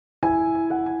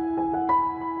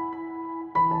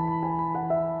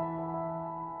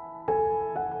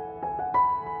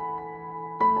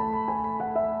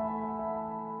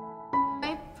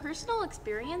personal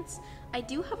experience, I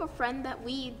do have a friend that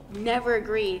we never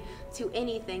agree to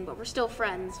anything, but we're still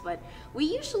friends. But we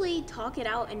usually talk it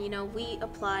out, and we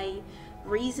apply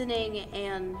reasoning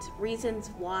and reasons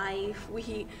why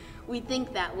we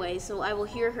think that way. So I will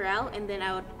hear her out, and then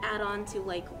I would add on to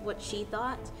like what she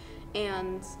thought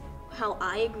and how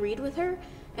I agreed with her,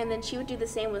 and then she would do the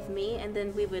same with me, and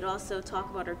then we would also talk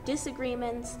about our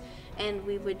disagreements, and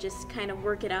we would just kind of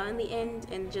work it out in the end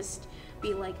and just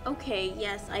be like, okay,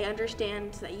 yes, I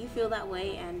understand that you feel that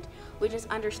way, and we just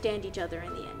understand each other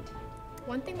in the end.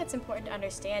 One thing that's important to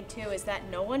understand too is that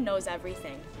no one knows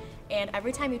everything. And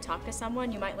every time you talk to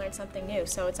someone, you might learn something new.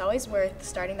 So it's always worth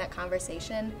starting that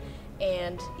conversation.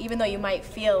 And even though you might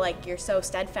feel like you're so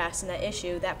steadfast in that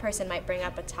issue, that person might bring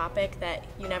up a topic that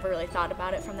you never really thought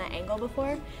about it from that angle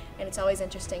before. And it's always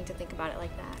interesting to think about it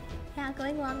like that. Yeah,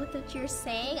 going along with what you're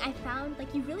saying, I found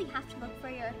like you really have to look for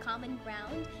your common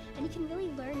ground, and you can really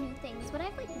learn new things. What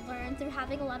I've learned through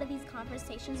having a lot of these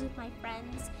conversations with my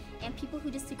friends and people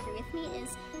who disagree with me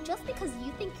is just because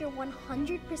you think you're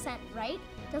 100% right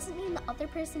doesn't mean the other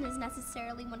person is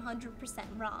necessarily 100%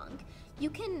 wrong.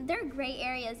 There are gray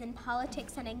areas in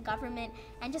politics and in government,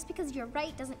 and just because you're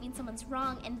right doesn't mean someone's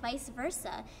wrong, and vice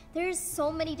versa. There's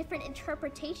so many different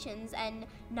interpretations, and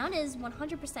none is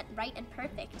 100% right and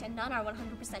perfect, and none are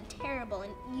 100% terrible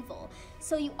and evil.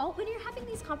 So when you're having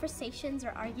these conversations or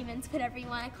arguments, whatever you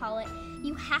want to call it,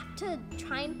 you have to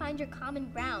try and find your common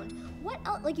ground. What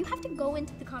else? You have to go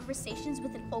into the conversations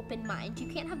with an open mind.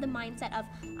 You can't have the mindset of,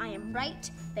 I am right,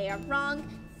 they are wrong,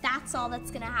 that's all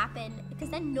that's gonna happen, because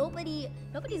then nobody's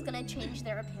gonna change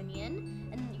their opinion,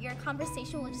 and your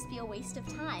conversation will just be a waste of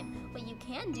time. What you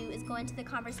can do is go into the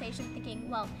conversation thinking,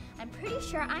 well, I'm pretty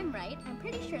sure I'm right, I'm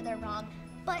pretty sure they're wrong,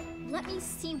 but let me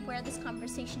see where this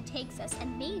conversation takes us,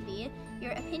 and maybe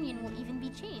your opinion will even be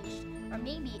changed, or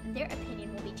maybe their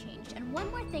opinion will be changed. And one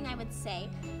more thing I would say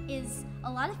is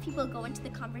a lot of people go into the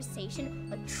conversation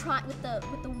with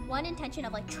the one intention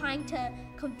of trying to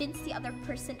convince the other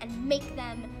person and make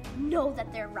them know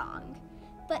that they're wrong.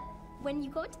 But when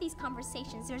you go into these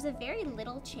conversations, there's a very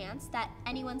little chance that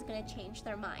anyone's going to change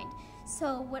their mind.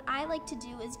 So what I like to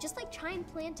do is just try and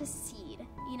plant a seed,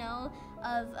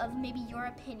 of maybe your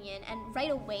opinion, and right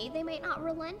away they might not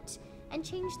relent and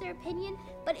change their opinion,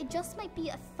 but it just might be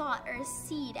a thought or a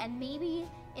seed, and maybe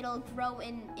it'll grow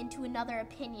into another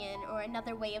opinion or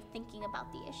another way of thinking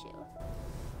about the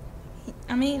issue.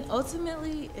 I mean,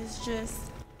 ultimately, it's just,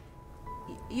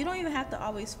 you don't even have to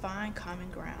always find common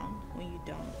ground when you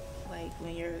don't.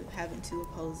 When you're having two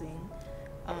opposing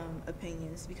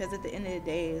opinions, because at the end of the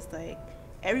day, it's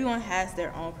everyone has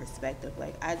their own perspective.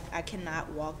 I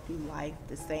cannot walk through life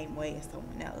the same way as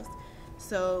someone else.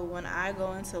 So when I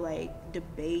go into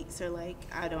debates, or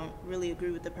I don't really agree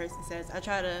with the person says,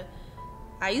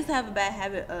 I used to have a bad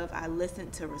habit of I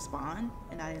listened to respond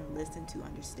and I didn't listen to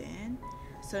understand.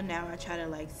 So now I try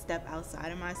to step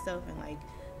outside of myself and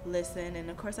listen, and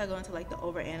of course I go into the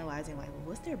overanalyzing,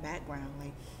 what's their background,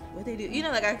 what they do,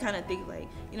 I kind of think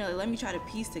let me try to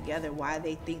piece together why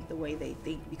they think the way they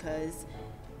think, because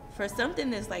for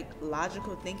something that's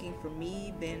logical thinking for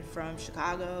me, being from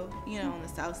Chicago, on the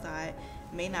south side,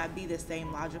 may not be the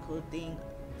same logical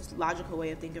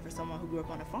way of thinking for someone who grew up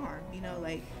on a farm.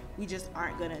 We just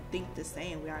aren't gonna think the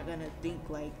same. We aren't gonna think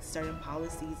certain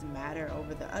policies matter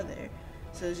over the other.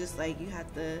 So it's just you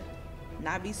have to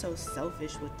not be so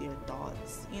selfish with your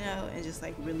thoughts, and just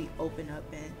really open up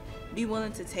and be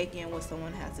willing to take in what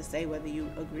someone has to say, whether you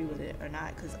agree with it or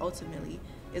not, because ultimately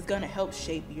it's going to help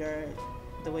shape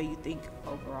the way you think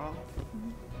overall.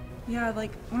 Yeah,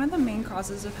 one of the main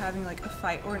causes of having a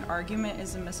fight or an argument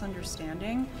is a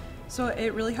misunderstanding. So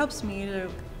it really helps me to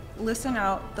listen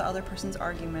out the other person's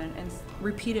argument and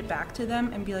repeat it back to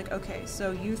them and be okay,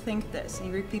 so you think this, and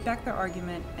you repeat back their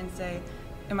argument and say,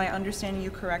 am I understanding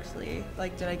you correctly?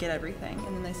 Did I get everything?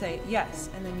 And then they say, yes.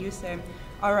 And then you say,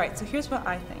 all right, so here's what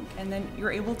I think. And then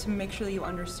you're able to make sure that you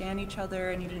understand each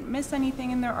other and you didn't miss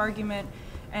anything in their argument,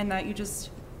 and that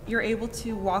you're able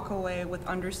to walk away with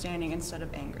understanding instead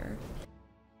of anger.